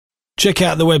check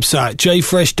out the website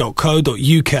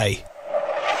jfresh.co.uk.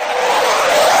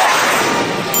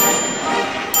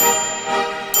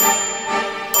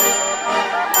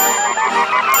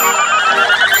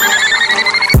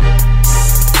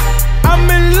 I'm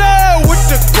in love with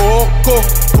the coco.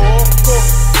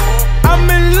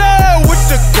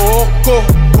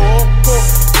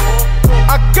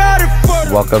 I got it for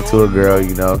the walk up to a girl,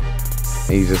 you know,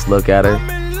 and you just look at her.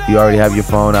 You already have your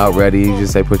phone out ready. You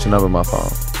just say, put your number in my phone.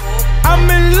 I'm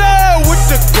in love with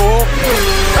the coco.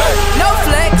 No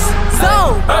flex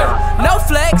zone. No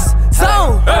flex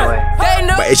zone. They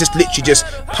know. But it's just literally just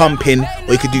pumping,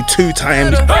 or you could do 2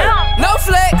 times. No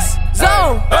flex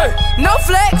zone. No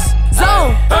flex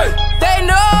zone. They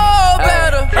know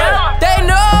better. They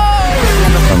know.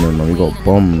 We got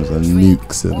bombs and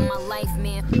nukes and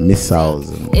missiles.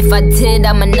 And if I did,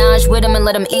 I'd menage with him and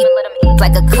let him eat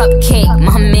like a cupcake.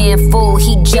 My man fool,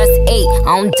 he just ate.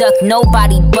 I don't duck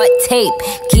nobody but tape.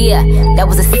 Yeah, that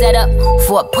was a setup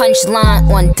for a punchline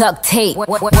on duct tape.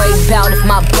 Worry about if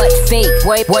my butt fake.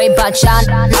 Worry about y'all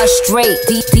not straight.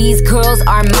 These girls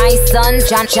are my sons,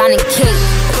 John and Kate.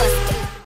 Plus